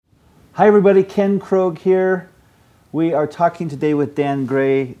Hi everybody, Ken Krogh here. We are talking today with Dan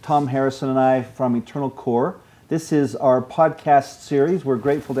Gray, Tom Harrison and I from Eternal Core. This is our podcast series. We're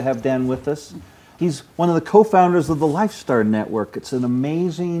grateful to have Dan with us. He's one of the co-founders of the LifeStar Network. It's an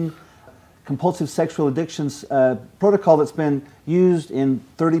amazing compulsive sexual addictions protocol that's been used in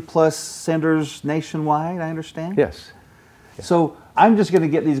 30 plus centers nationwide, I understand? Yes. So I'm just going to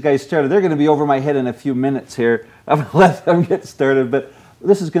get these guys started. They're going to be over my head in a few minutes here. I'm going to let them get started, but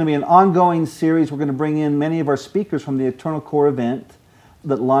this is going to be an ongoing series. We're going to bring in many of our speakers from the Eternal Core event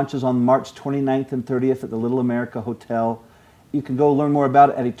that launches on March 29th and 30th at the Little America Hotel. You can go learn more about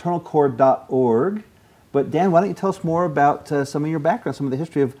it at eternalcore.org. But Dan, why don't you tell us more about some of your background, some of the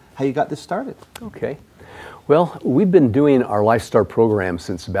history of how you got this started? Okay. Well, we've been doing our LifeStar program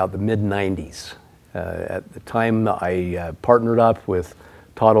since about the mid-90s. At the time, I partnered up with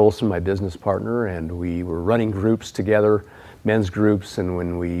Todd Olson, my business partner, and we were running groups together, men's groups, and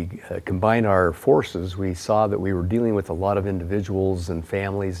when we combined our forces, we saw that we were dealing with a lot of individuals and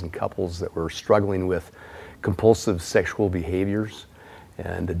families and couples that were struggling with compulsive sexual behaviors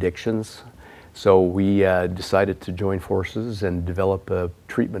and addictions. So we decided to join forces and develop a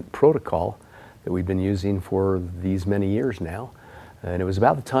treatment protocol that we've been using for these many years now. And it was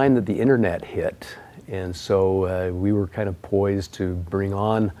about the time that the internet hit, and so we were kind of poised to bring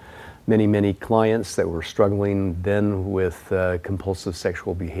on many clients that were struggling then with compulsive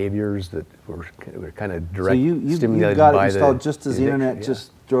sexual behaviors that were kind of direct stimulated got by it installed the just as the internet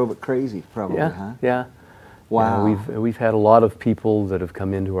just drove it crazy, probably, huh? Yeah. Wow. We've had a lot of people that have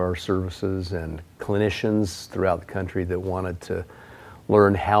come into our services and clinicians throughout the country that wanted to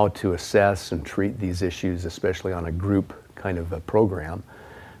learn how to assess and treat these issues, especially on a group kind of a program.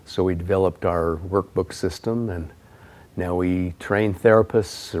 So we developed our workbook system, and now we train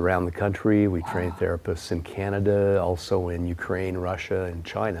therapists around the country. We train therapists in Canada, also in Ukraine, Russia, and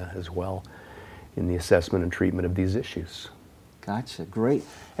China as well, in the assessment and treatment of these issues. Gotcha, great.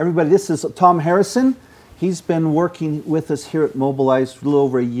 Everybody, this is Tom Harrison. He's been working with us here at Mobilize for a little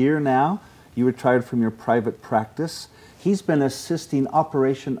over a year now. You retired from your private practice. He's been assisting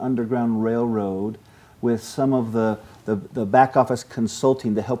Operation Underground Railroad with some of the back office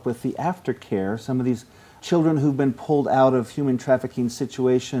consulting to help with the aftercare. Some of these children who've been pulled out of human trafficking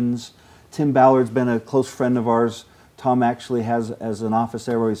situations. Tim Ballard's been a close friend of ours. Tom actually has as an office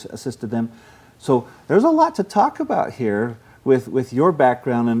there where he's assisted them. So there's a lot to talk about here with your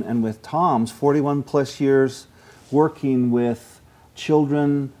background and with Tom's 41 plus years working with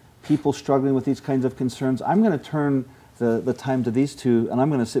children, people struggling with these kinds of concerns. I'm going to turn the time to these two, and I'm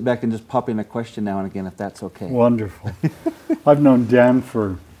going to sit back and just pop in a question now and again, if that's okay. Wonderful. I've known Dan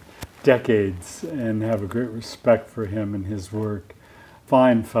for decades and have a great respect for him and his work.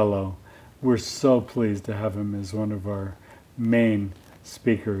 Fine fellow. We're so pleased to have him as one of our main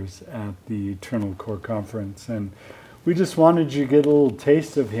speakers at the Eternal Core Conference. And we just wanted you to get a little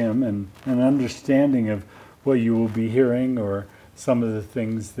taste of him and an understanding of what you will be hearing or some of the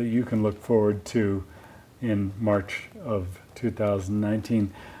things that you can look forward to in March of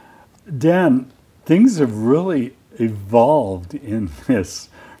 2019. Dan, things have really evolved in this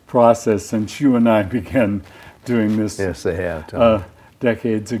process since you and I began doing this. Yes, they have.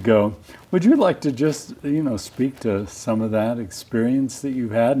 Decades ago. Would you like to just, speak to some of that experience that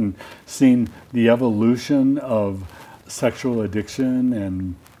you've had and seen the evolution of sexual addiction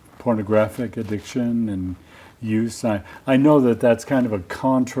and pornographic addiction and use? I know that that's kind of a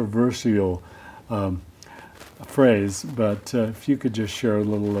controversial phrase, but if you could just share a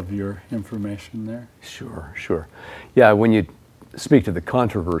little of your information there. Sure. Yeah, when you speak to the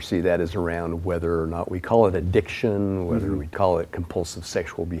controversy that is around whether or not we call it addiction, whether we call it compulsive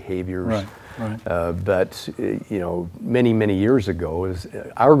sexual behaviors. Right. But many years ago, as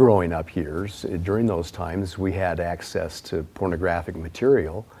our growing up years, during those times, we had access to pornographic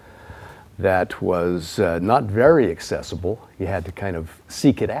material that was not very accessible. You had to kind of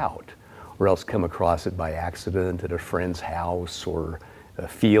seek it out, or else come across it by accident at a friend's house or a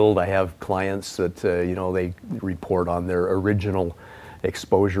field. I have clients that they report on their original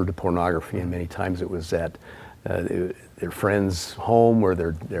exposure to pornography, and many times it was at their friend's home or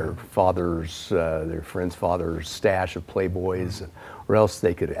their friend's father's stash of Playboys, or else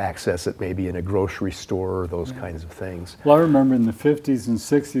they could access it maybe in a grocery store or those kinds of things. Well, I remember in the 50s and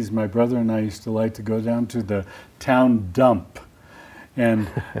 60s, my brother and I used to like to go down to the town dump.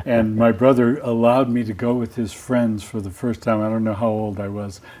 And my brother allowed me to go with his friends for the first time. I don't know how old I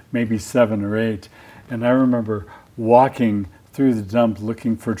was, maybe 7 or 8. And I remember walking through the dump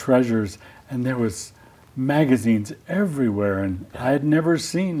looking for treasures, and there was magazines everywhere, and I had never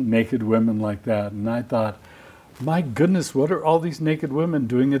seen naked women like that. And I thought, my goodness, what are all these naked women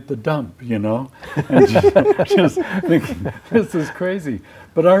doing at the dump, you know? And just thinking, this is crazy.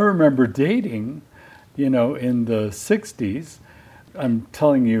 But I remember dating, you know, in the 60s. I'm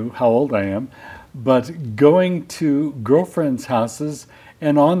telling you how old I am. But going to girlfriends' houses,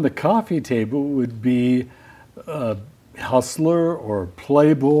 and on the coffee table would be Hustler or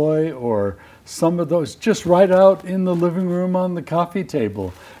Playboy or some of those, just right out in the living room on the coffee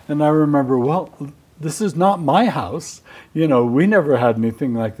table. And I remember, well, this is not my house. You know, we never had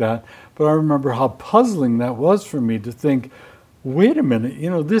anything like that. But I remember how puzzling that was for me to think, wait a minute, you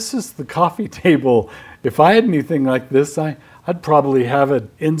know, this is the coffee table. If I had anything like this, I'd probably have it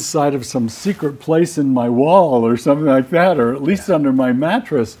inside of some secret place in my wall or something like that, or at least under my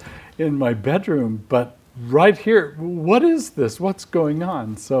mattress in my bedroom. But right here, what is this? What's going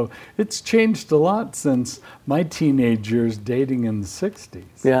on? So it's changed a lot since my teenage years dating in the 60s.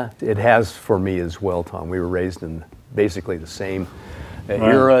 Yeah, it has for me as well, Tom. We were raised in basically the same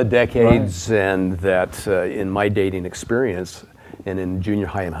era, decades, and that in my dating experience and in junior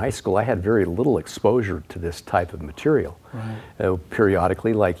high and high school, I had very little exposure to this type of material.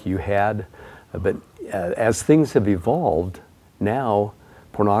 Periodically, like you had, but as things have evolved, now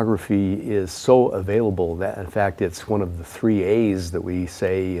pornography is so available that, in fact, it's one of the 3 A's that we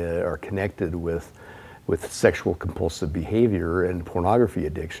say are connected with sexual compulsive behavior and pornography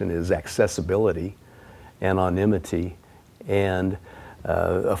addiction is accessibility, anonymity, and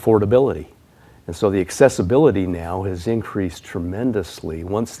affordability. And so the accessibility now has increased tremendously.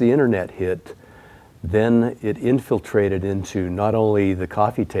 Once the internet hit, then it infiltrated into not only the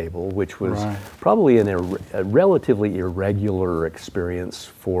coffee table, which was probably a relatively irregular experience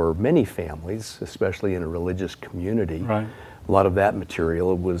for many families, especially in a religious community. A lot of that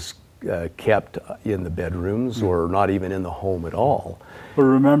material was kept in the bedrooms or not even in the home at all. But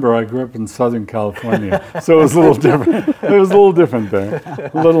remember, I grew up in Southern California, so it was a little different. It was a little different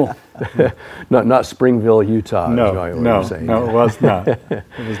there. A little. Not Springville, Utah. No, it was not. It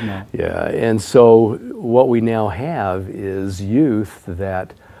was not. Yeah, and so what we now have is youth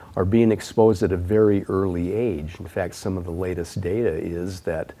that are being exposed at a very early age. In fact, some of the latest data is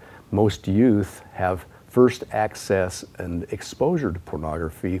that most youth have first access and exposure to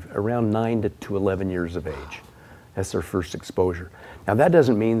pornography around 9 to 11 years of age. That's their first exposure. Now that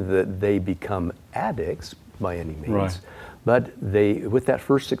doesn't mean that they become addicts by any means, but with that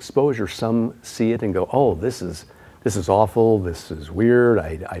first exposure, some see it and go, "Oh, this is awful. This is weird.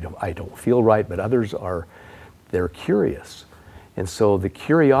 I don't feel right." But others they're curious, and so the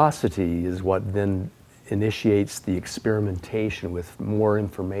curiosity is what then initiates the experimentation with more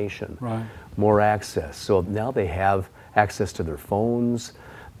information, more access. So now they have access to their phones,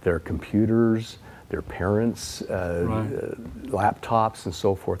 their computers, their parents' laptops and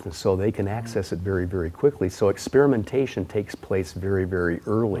so forth, and so they can access it very, very quickly. So experimentation takes place very, very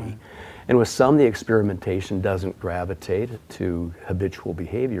early. And with some, the experimentation doesn't gravitate to habitual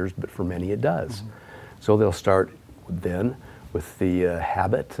behaviors, but for many it does. So they'll start then with the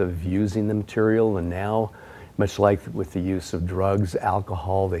habit of using the material, and now, much like with the use of drugs,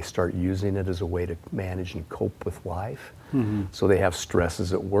 alcohol, they start using it as a way to manage and cope with life. So they have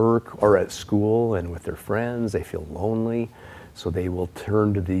stresses at work or at school and with their friends. They feel lonely, so they will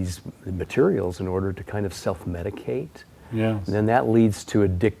turn to these materials in order to kind of self-medicate. And then that leads to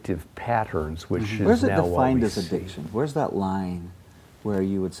addictive patterns, which is now what we see. Where's it defined as addiction? Where's that line where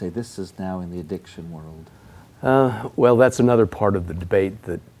you would say this is now in the addiction world? Well, that's another part of the debate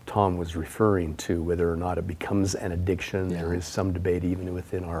that Tom was referring to, whether or not it becomes an addiction. There is some debate even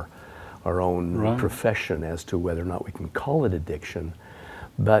within our own profession as to whether or not we can call it addiction.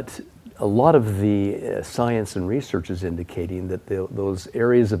 But a lot of the science and research is indicating that those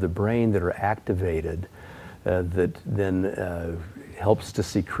areas of the brain that are activated that then helps to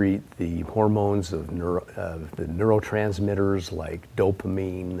secrete the hormones of the neurotransmitters like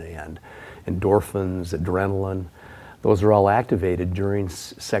dopamine and endorphins, adrenaline. Those are all activated during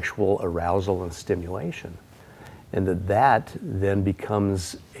sexual arousal and stimulation. And that then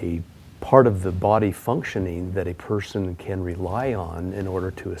becomes a part of the body functioning that a person can rely on in order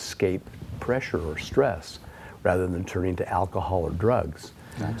to escape pressure or stress rather than turning to alcohol or drugs.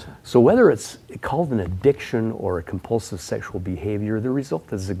 So whether it's called an addiction or a compulsive sexual behavior, the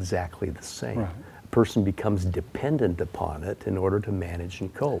result is exactly the same. A person becomes dependent upon it in order to manage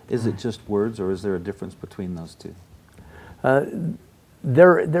and cope. Is it just words, or is there a difference between those two?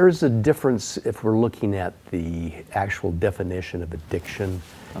 There's a difference if we're looking at the actual definition of addiction.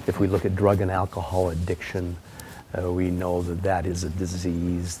 If we look at drug and alcohol addiction, we know that is a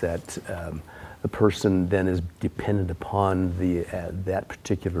disease that the person then is dependent upon that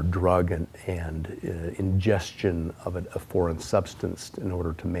particular drug and ingestion of a foreign substance in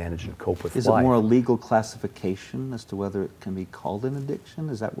order to manage and cope with Is life. it more a legal classification as to whether it can be called an addiction?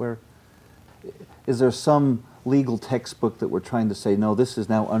 Is there some legal textbook that we're trying to say, no, this is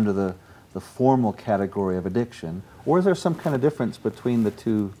now under the formal category of addiction? Or is there some kind of difference between the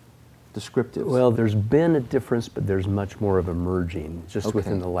two descriptives? Well, there's been a difference, but there's much more of a merging just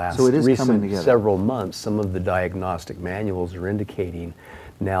within the last So it is coming recent together. several months. Some of the diagnostic manuals are indicating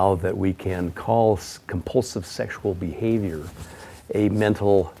now that we can call compulsive sexual behavior a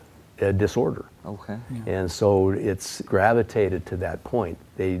mental disorder. Okay. And so it's gravitated to that point.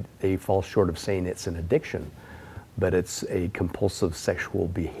 They fall short of saying it's an addiction, but it's a compulsive sexual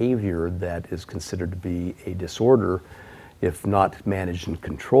behavior that is considered to be a disorder. If not managed and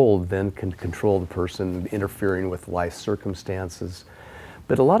controlled, then can control the person, interfering with life circumstances.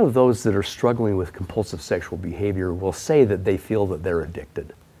 But a lot of those that are struggling with compulsive sexual behavior will say that they feel that they're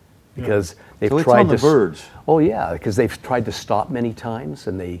addicted because they've So it's tried on the to verge. Oh yeah, because they've tried to stop many times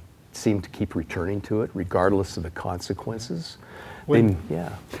and they seem to keep returning to it regardless of the consequences. Go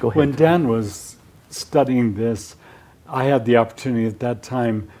ahead. When Dan was studying this, I had the opportunity at that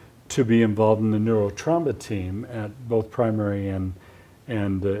time to be involved in the neurotrauma team at both primary and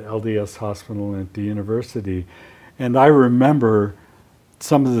LDS hospital and at the university. And I remember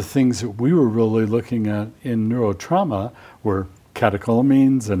some of the things that we were really looking at in neurotrauma were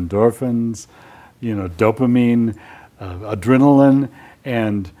catecholamines, endorphins, dopamine, adrenaline,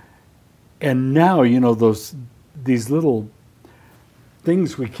 and now, these little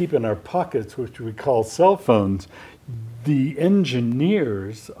things we keep in our pockets, which we call cell phones, the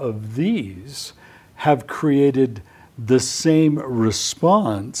engineers of these have created the same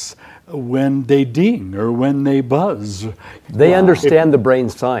response when they ding or when they buzz. They understand the brain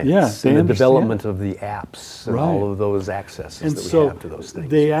science and the understand. development of the apps and Right. all of those accesses And that so we have to those things.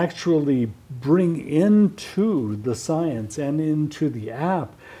 they actually bring into the science and into the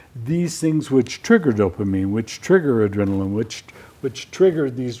app these things which trigger dopamine, which trigger adrenaline, which trigger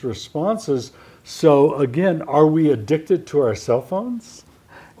these responses. So again, are we addicted to our cell phones?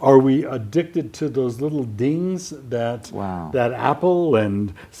 Are we addicted to those little dings that Apple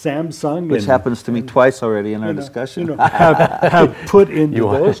and Samsung, Which happens to me twice already in our discussion. have put into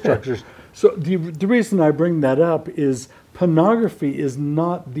those structures? So the reason I bring that up is pornography is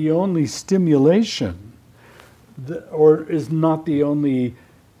not the only stimulation or is not the only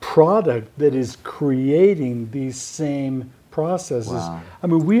product that is creating these same processes. Wow. I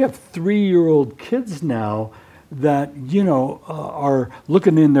mean, we have 3-year-old kids now that are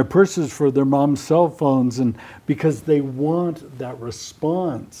looking in their purses for their mom's cell phones, and because they want that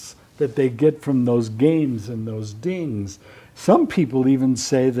response that they get from those games and those dings. Some people even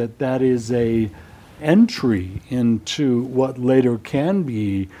say that that is a entry into what later can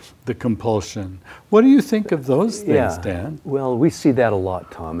be the compulsion. What do you think of those things, Dan? Well, we see that a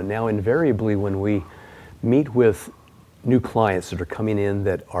lot, Tom. And now invariably when we meet with new clients that are coming in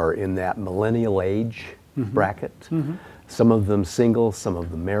that are in that millennial age bracket, some of them single, some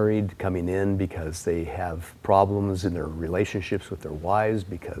of them married, coming in because they have problems in their relationships with their wives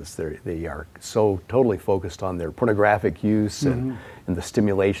because they are so totally focused on their pornographic use and the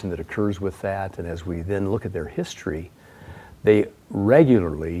stimulation that occurs with that. And as we then look at their history, they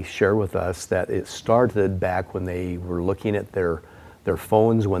regularly share with us that it started back when they were looking at their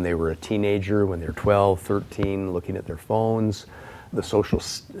phones when they were a teenager, when they're 12, 13, looking at their phones, the social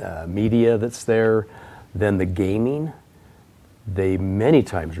media that's there, then the gaming. They many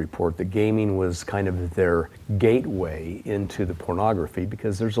times report that gaming was kind of their gateway into the pornography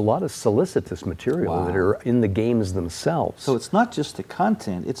because there's a lot of solicitous material that are in the games themselves. So it's not just the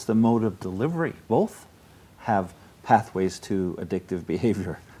content, it's the mode of delivery. Both have pathways to addictive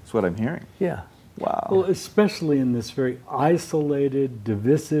behavior. That's what I'm hearing. Yeah. Wow. Well, especially in this very isolated,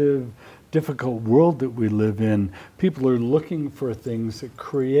 divisive, difficult world that we live in, people are looking for things that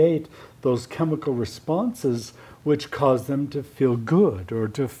create those chemical responses which cause them to feel good or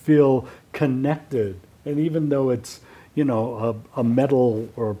to feel connected. And even though it's, a metal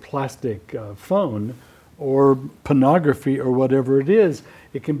or plastic phone or pornography or whatever it is,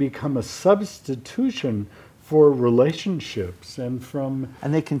 it can become a substitution for relationships and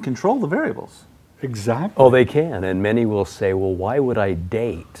they can control the variables. Exactly. Oh, they can. And many will say, well, why would I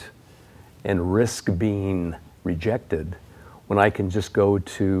date and risk being rejected when I can just go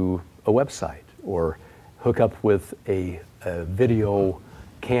to a website or hook up with a video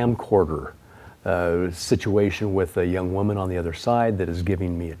camcorder situation with a young woman on the other side that is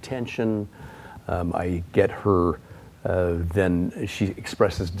giving me attention. I get her Then she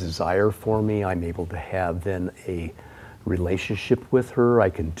expresses desire for me. I'm able to have then a relationship with her. I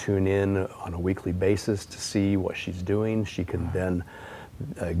can tune in on a weekly basis to see what she's doing. She can then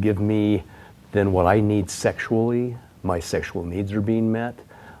give me then what I need sexually. My sexual needs are being met.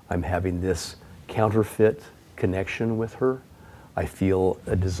 I'm having this counterfeit connection with her. I feel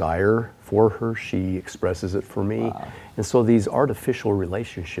a desire for her. She expresses it for me. Wow. And so these artificial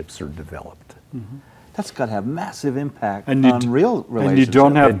relationships are developed. Mm-hmm. That's got to have massive impact And you on d- real relationships. And you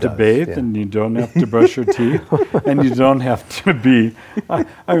don't have It to does, bathe, yeah. and you don't have to brush your teeth, and you don't have to be. I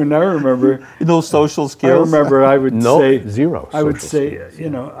remember. No social I skills. remember I would No, say zero I would social say, skills, you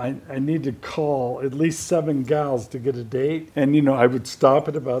know, I need to call at least 7 gals to get a date, and you know, I would stop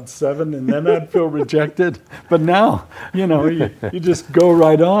at about 7, and then I'd feel rejected. But now, you know, you just go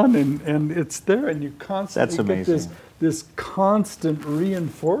right on, and it's there, and you constantly That's get amazing. this constant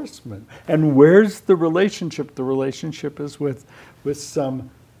reinforcement. And where's the relationship? The relationship is with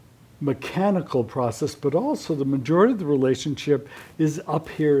some mechanical process, but also the majority of the relationship is up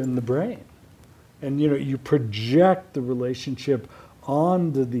here in the brain. And you know, you project the relationship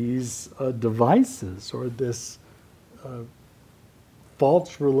onto these devices or this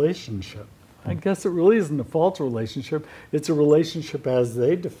false relationship. I guess it really isn't a false relationship. It's a relationship as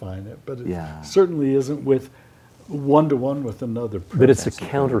they define it, but it Yeah. certainly isn't with one-to-one with another person. But it's a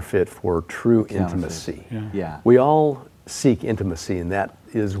counterfeit for true Counterfeit. intimacy. Yeah. Yeah. We all seek intimacy, and that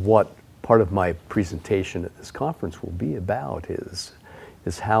is what part of my presentation at this conference will be about, is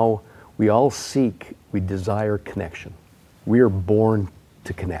how we all seek, we desire connection. We are born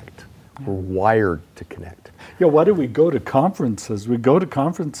to connect. We're wired to connect. Yeah, why do we go to conferences? We go to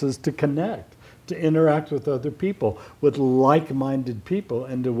conferences to connect, to interact with other people, with like-minded people,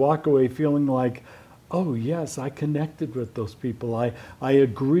 and to walk away feeling like, oh yes, I connected with those people. I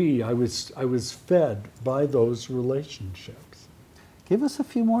agree. I was fed by those relationships. Give us a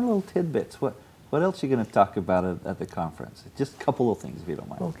few more little tidbits. What else are you going to talk about at the conference? Just a couple of things, if you don't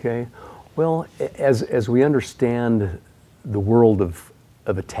mind. Okay. Well, as we understand the world of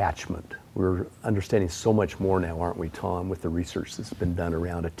attachment, we're understanding so much more now, aren't we, Tom, with the research that's been done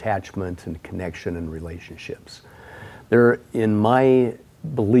around attachment and connection and relationships. There, in my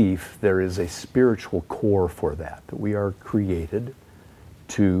belief, there is a spiritual core for that we are created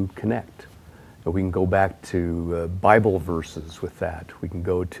to connect. We can go back to Bible verses with that. We can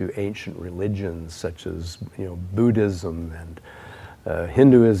go to ancient religions such as Buddhism and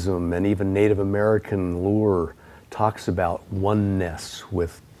Hinduism, and even Native American lore talks about oneness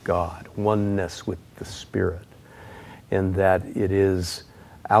with God, oneness with the Spirit, and that it is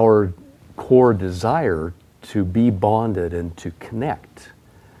our core desire to be bonded and to connect.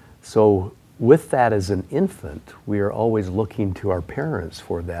 So with that as an infant, we are always looking to our parents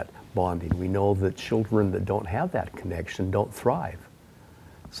for that bonding. We know that children that don't have that connection don't thrive.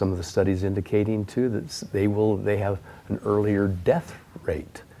 Some of the studies indicating too that they have an earlier death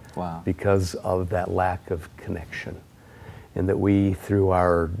rate. Wow. Because of that lack of connection. And that we, through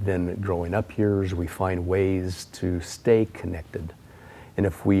our then growing up years, we find ways to stay connected. And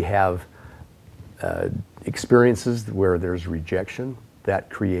if we have experiences where there's rejection, that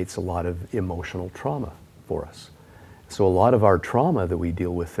creates a lot of emotional trauma for us. So a lot of our trauma that we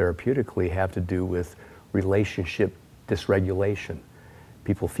deal with therapeutically have to do with relationship dysregulation.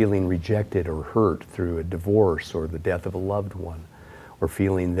 People feeling rejected or hurt through a divorce or the death of a loved one, or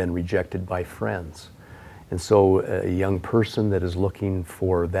feeling then rejected by friends. And so a young person that is looking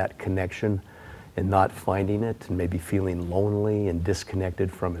for that connection and not finding it, and maybe feeling lonely and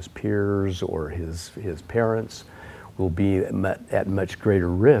disconnected from his peers or his parents, will be at much greater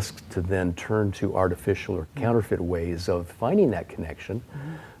risk to then turn to artificial or counterfeit ways of finding that connection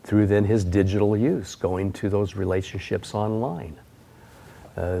through then his digital use, going to those relationships online.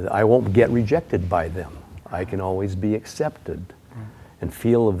 I won't get rejected by them. I can always be accepted and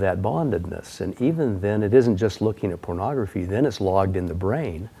feel of that bondedness. And even then, it isn't just looking at pornography, then it's logged in the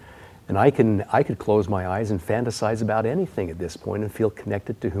brain. And I could close my eyes and fantasize about anything at this point and feel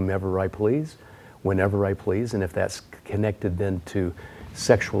connected to whomever I please, whenever I please. And if that's connected then to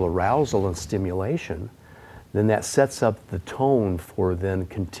sexual arousal and stimulation, then that sets up the tone for then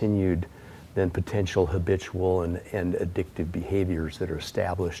continued then potential habitual and addictive behaviors that are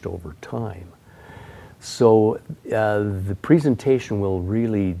established over time. So the presentation will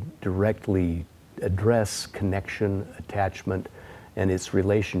really directly address connection, attachment, and its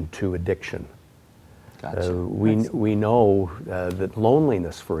relation to addiction. Gotcha. We know that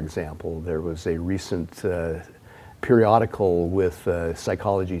loneliness, for example, there was a recent periodical with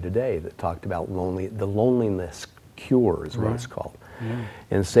Psychology Today that talked about the loneliness cure is what it's called. Yeah.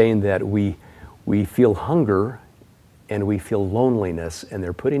 And saying that we feel hunger and we feel loneliness, and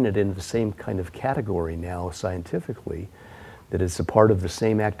they're putting it in the same kind of category now scientifically, that it's a part of the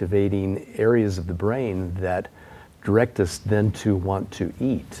same activating areas of the brain that direct us then to want to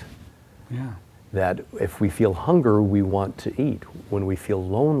eat. Yeah. That if we feel hunger, we want to eat. When we feel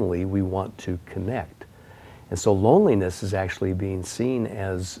lonely, we want to connect. And so loneliness is actually being seen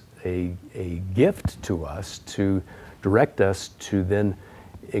as a gift to us to direct us to then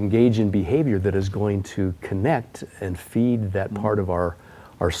engage in behavior that is going to connect and feed that part of our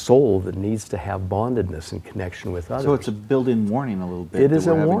soul that needs to have bondedness and connection with others. So it's a built-in warning a little bit. It is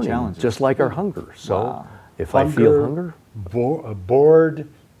that a we're having warning, challenges. just like our hunger. So Wow. if I feel hunger, bored,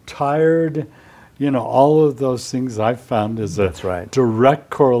 tired, all of those things I've found is a That's right. direct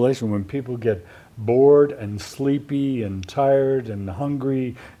correlation. When people get bored and sleepy and tired and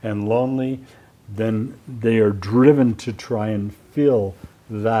hungry and lonely, then they are driven to try and fill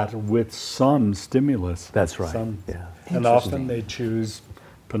that with some stimulus. That's right. Yeah. And Interesting. often they choose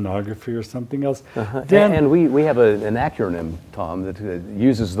pornography or something else. Dan, and we have an acronym, Tom, that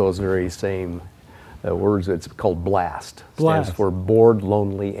uses those very same words. It's called BLAST. BLAST. Stands for bored,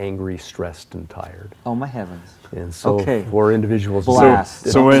 lonely, angry, stressed, and tired. Oh my heavens. And so Okay. for individuals, Blast.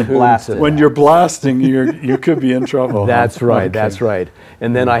 So when- Blasted. When you're blasting, you could be in trouble. That's right. Okay. That's right.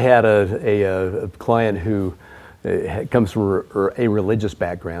 And then I had a client who comes from a religious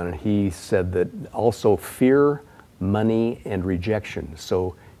background, and he said that also fear, money, and rejection.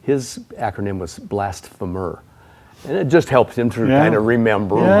 So his acronym was BLASPHEMER. And it just helps him to Yeah. kind of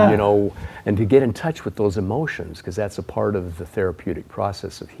remember, Yeah. and to get in touch with those emotions, because that's a part of the therapeutic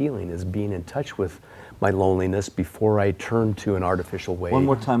process of healing, is being in touch with my loneliness before I turn to an artificial way One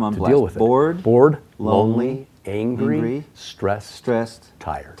more time on to BLAST. deal with it. Bored, lonely, lonely, angry, angry, stressed, Stressed.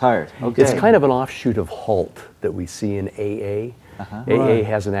 tired. Tired. Okay. It's kind of an offshoot of HALT that we see in AA. AA Right.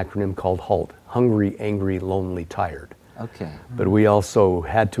 has an acronym called HALT, hungry, angry, lonely, tired. Okay. But we also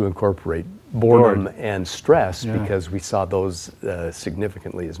had to incorporate boredom Bored. and stress Yeah. because we saw those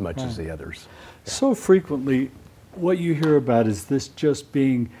significantly as much as the others. So frequently, what you hear about is this just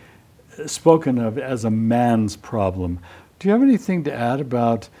being spoken of as a man's problem. Do you have anything to add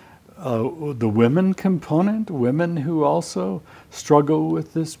about the women component, women who also struggle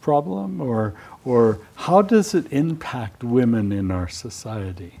with this problem, or how does it impact women in our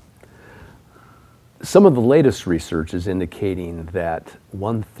society? Some of the latest research is indicating that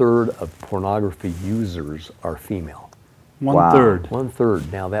 1/3 of pornography users are female. One third.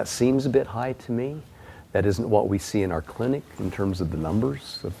 1/3. Now that seems a bit high to me. That isn't what we see in our clinic in terms of the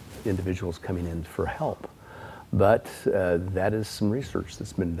numbers of individuals coming in for help. But that is some research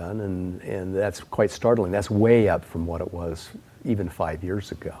that's been done, and that's quite startling. That's way up from what it was even 5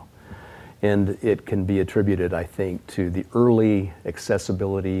 years ago. And it can be attributed, I think, to the early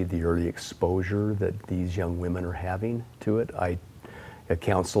accessibility, the early exposure that these young women are having to it. I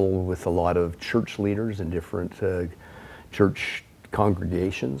counsel with a lot of church leaders in different church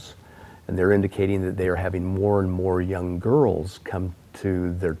congregations, and they're indicating that they are having more and more young girls come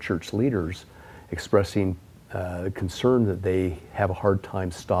to their church leaders expressing concern that they have a hard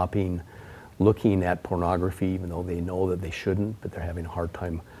time stopping looking at pornography, even though they know that they shouldn't, but they're having a hard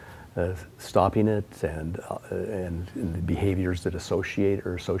time stopping it, and the behaviors that are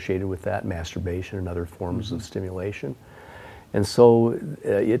associated with that, masturbation and other forms of stimulation. And so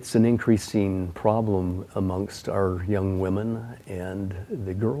it's an increasing problem amongst our young women and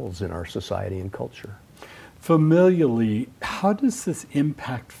the girls in our society and culture. Familially, how does this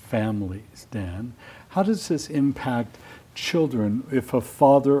impact families, Dan? How does this impact children if a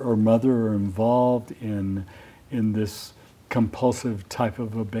father or mother are involved in this compulsive type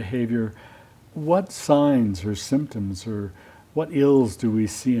of a behavior? What signs or symptoms or what ills do we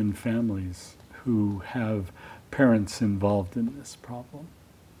see in families who have parents involved in this problem?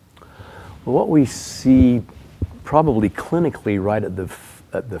 Well, what we see probably clinically right at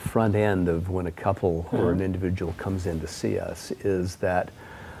the front end of when a couple or an individual comes in to see us is that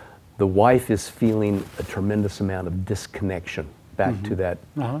the wife is feeling a tremendous amount of disconnection, back to that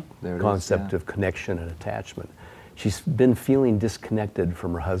There it is, concept yeah. of connection and attachment. She's been feeling disconnected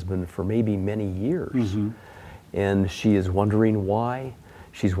from her husband for maybe many years. And she is wondering why.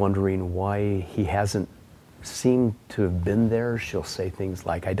 She's wondering why he hasn't seemed to have been there. She'll say things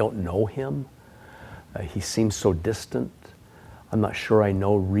like, I don't know him. He seems so distant. I'm not sure I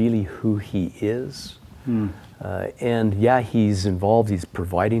know really who he is. And yeah, he's involved, he's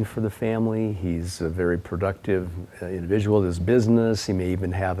providing for the family, he's a very productive individual in his business, he may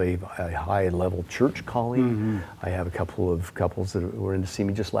even have a high-level church calling. I have a couple of couples that were in to see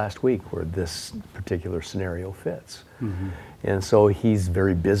me just last week where this particular scenario fits. And so he's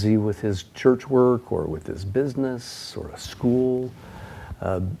very busy with his church work or with his business or a school.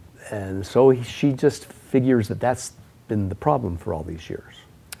 And so she just figures that that's been the problem for all these years.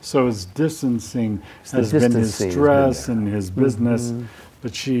 So his distancing has been his stress and his business,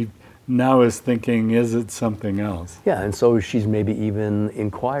 but she now is thinking, is it something else? Yeah, and so she's maybe even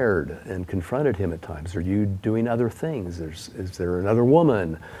inquired and confronted him at times. Are you doing other things? Is there another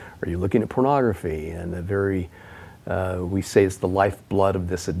woman? Are you looking at pornography? And we say it's the lifeblood of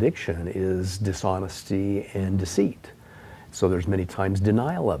this addiction is dishonesty and deceit. So there's many times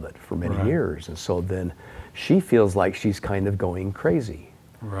denial of it for many years. And so then she feels like she's kind of going crazy.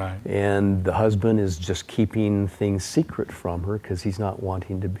 Right. And the husband is just keeping things secret from her because he's not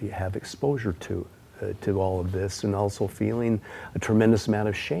wanting to have exposure to all of this, and also feeling a tremendous amount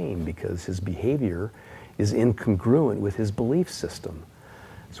of shame because his behavior is incongruent with his belief system.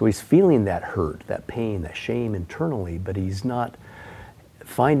 So he's feeling that hurt, that pain, that shame internally, but he's not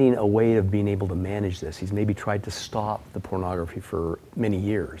finding a way of being able to manage this. He's maybe tried to stop the pornography for many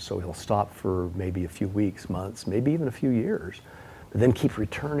years, so he'll stop for maybe a few weeks, months, maybe even a few years, but then keep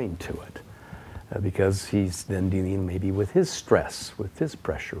returning to it because he's then dealing maybe with his stress, with his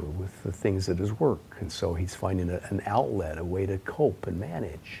pressure, with the things at his work, and so he's finding an outlet, a way to cope and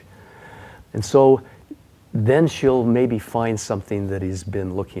manage. And so then she'll maybe find something that he's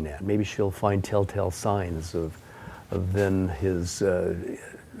been looking at. Maybe she'll find telltale signs of then his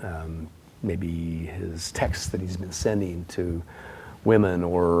maybe his texts that he's been sending to women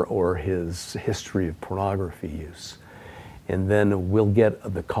or his history of pornography use. And then we'll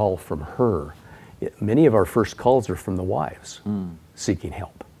get the call from her. Many of our first calls are from the wives seeking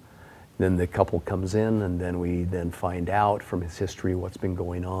help. Then the couple comes in, and then we then find out from his history what's been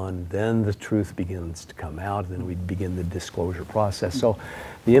going on. Then the truth begins to come out, and then we begin the disclosure process. So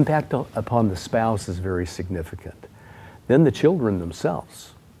the impact upon the spouse is very significant. Then the children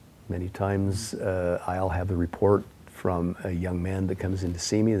themselves. Many times I'll have the report from a young man that comes in to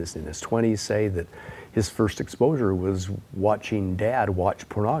see me that's in his 20s say that his first exposure was watching dad watch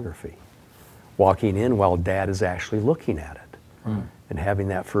pornography, walking in while dad is actually looking at it, and having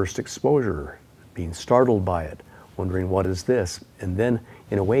that first exposure, being startled by it, wondering what is this, and then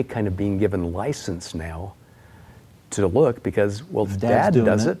in a way kind of being given license now to look because, well, dad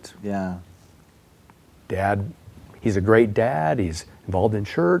does it. Yeah. Dad, he's a great dad, he's involved in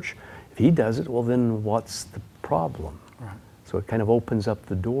church. If he does it, well then what's the problem? Right. So it kind of opens up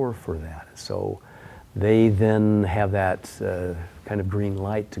the door for that. So they then have that kind of green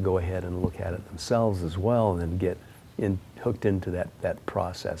light to go ahead and look at it themselves as well, and then get hooked into that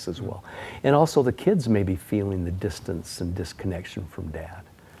process as well. And also the kids may be feeling the distance and disconnection from dad.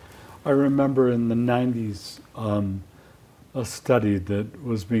 I remember in the 90s a study that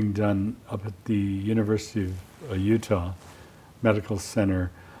was being done up at the University of Utah Medical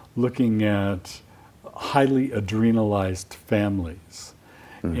Center looking at highly adrenalized families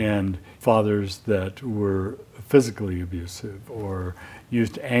and fathers that were physically abusive or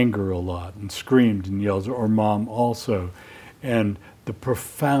used anger a lot and screamed and yelled, or mom also, and the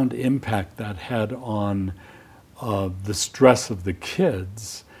profound impact that had on the stress of the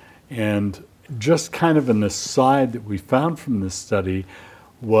kids. And just kind of an aside that we found from this study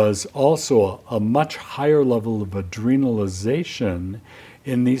was also a much higher level of adrenalization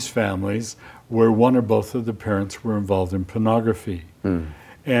in these families where one or both of the parents were involved in pornography.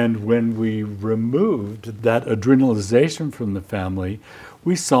 And when we removed that adrenalization from the family,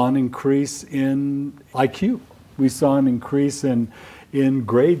 we saw an increase in IQ. We saw an increase in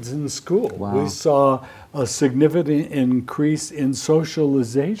grades in school. Wow. We saw a significant increase in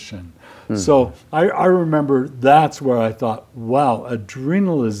socialization. So I remember that's where I thought, wow,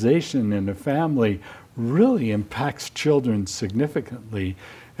 adrenalization in a family really impacts children significantly.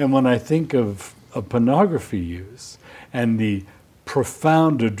 And when I think of pornography use and the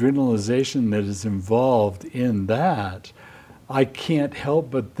profound adrenalization that is involved in that, I can't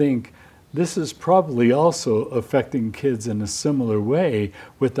help but think this is probably also affecting kids in a similar way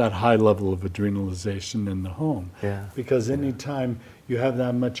with that high level of adrenalization in the home. Yeah. Because anytime you have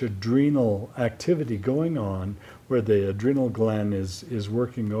that much adrenal activity going on where the adrenal gland is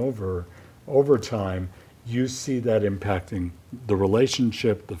working overtime, you see that impacting the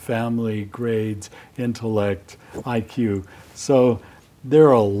relationship, the family, grades, intellect, IQ. So there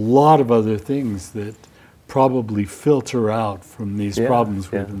are a lot of other things that probably filter out from these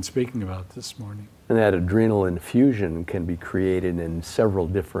problems we've been speaking about this morning. And that adrenal infusion can be created in several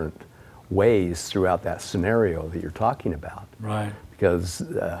different ways throughout that scenario that you're talking about. Right. Because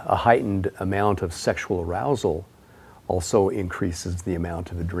a heightened amount of sexual arousal also increases the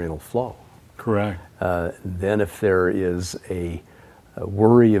amount of adrenal flow. Correct. Then if there is a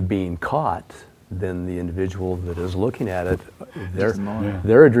worry of being caught, then the individual that is looking at it,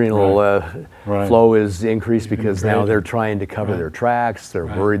 their adrenal flow is increased because now they're trying to cover their tracks, they're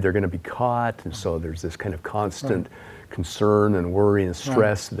worried they're going to be caught, and so there's this kind of constant concern and worry and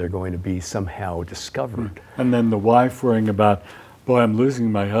stress that they're going to be somehow discovered. And then the wife worrying about, boy, I'm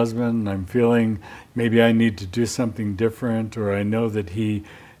losing my husband, I'm feeling maybe I need to do something different, or I know that he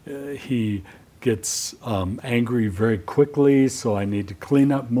gets angry very quickly, so I need to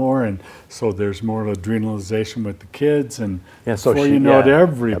clean up more, and so there's more adrenalization with the kids, and so before you know it,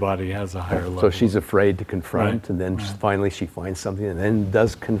 everybody has a higher level. So she's afraid to confront, and then finally she finds something, and then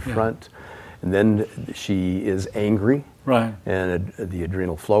does confront, and then she is angry, and the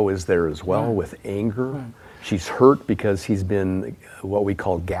adrenal flow is there as well with anger. She's hurt because he's been what we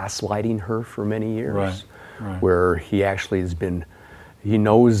call gaslighting her for many years, where he actually has been, he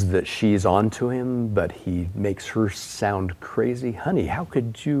knows that she's onto him, but he makes her sound crazy. Honey, how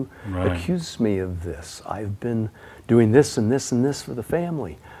could you accuse me of this? I've been doing this and this and this for the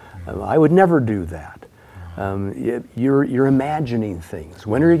family. I would never do that. You're imagining things.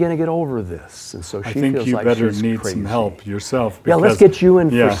 When are you going to get over this? And so she feels like she's crazy. I think you better need some help yourself. Yeah, let's get you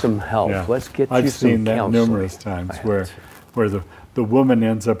in for some help. Let's get you some counseling. I've seen that numerous times where the woman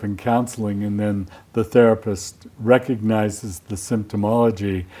ends up in counseling, and then the therapist recognizes the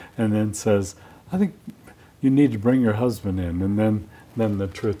symptomology and then says, I think you need to bring your husband in, and then the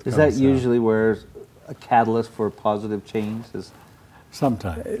truth comes out. Is that usually where a catalyst for positive change is?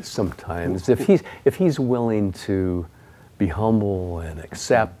 Sometimes. If he's willing to be humble and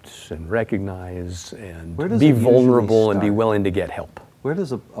accept and recognize and be vulnerable and be willing to get help. Where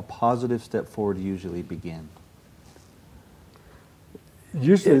does a positive step forward usually begin?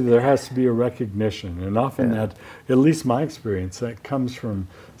 Usually there has to be a recognition, and often that, at least my experience, that comes from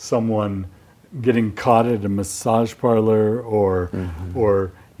someone getting caught at a massage parlor, or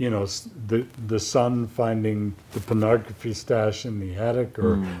you know, the son finding the pornography stash in the attic,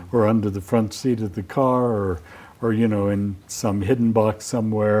 or under the front seat of the car, or you know, in some hidden box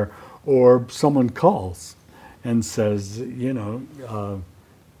somewhere, or someone calls and says, you know,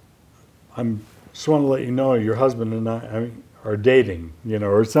 I'm just want to let you know your husband and I are dating, you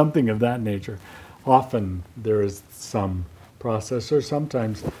know, or something of that nature. Often there is some process, or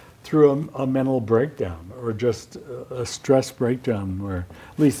sometimes through a mental breakdown, or just a stress breakdown, where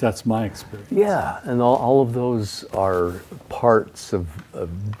at least that's my experience. Yeah, and all of those are parts of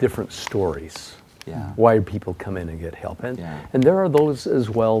different stories. Yeah. Why people come in and get help. And there are those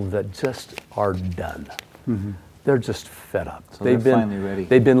as well that just are done. They're just fed up. So they're finally ready.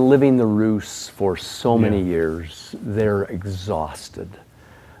 They've been living the ruse for so many years. They're exhausted.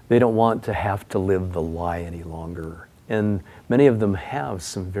 They don't want to have to live the lie any longer. And many of them have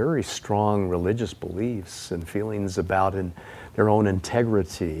some very strong religious beliefs and feelings about their own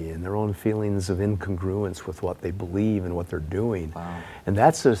integrity and their own feelings of incongruence with what they believe and what they're doing. Wow. And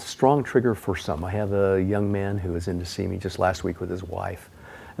that's a strong trigger for some. I have a young man who was in to see me just last week with his wife,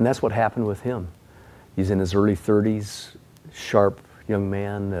 and that's what happened with him. He's in his early 30s, sharp young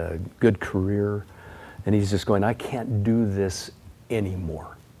man, a good career, and he's just going, I can't do this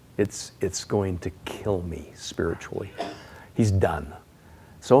anymore. It's going to kill me spiritually. He's done.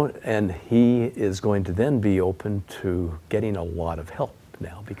 So, and he is going to then be open to getting a lot of help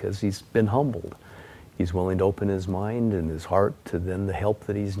now because he's been humbled. He's willing to open his mind and his heart to then the help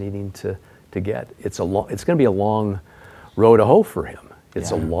that he's needing to get. It's going to be a long road to hoe for him.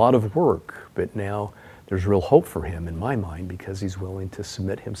 It's a lot of work, but now there's real hope for him in my mind because he's willing to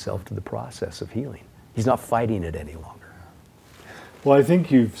submit himself to the process of healing. He's not fighting it any longer. Well, I think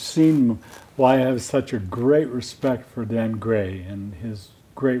you've seen why I have such a great respect for Dan Gray and his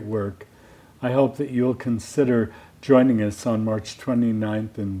great work. I hope that you'll consider joining us on March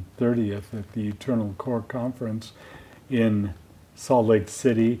 29th and 30th at the Eternal Core Conference in Salt Lake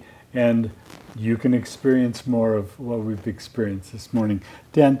City, and you can experience more of what we've experienced this morning.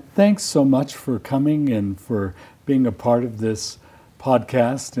 Dan, thanks so much for coming and for being a part of this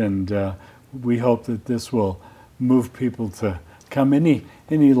podcast, and we hope that this will move people to come.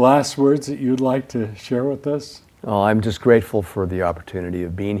 Any last words that you'd like to share with us? Oh, I'm just grateful for the opportunity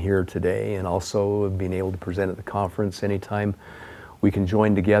of being here today and also of being able to present at the conference anytime we can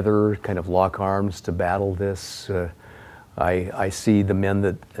join together, kind of lock arms to battle this. I see the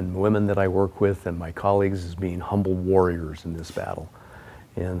men and women that I work with and my colleagues as being humble warriors in this battle.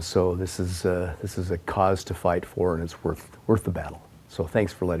 And so this is a cause to fight for, and it's worth the battle. So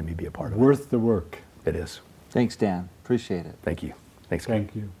thanks for letting me be a part of it. Worth the work. It is. Thanks, Dan. Appreciate it. Thank you. Thanks.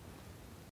 Thank you.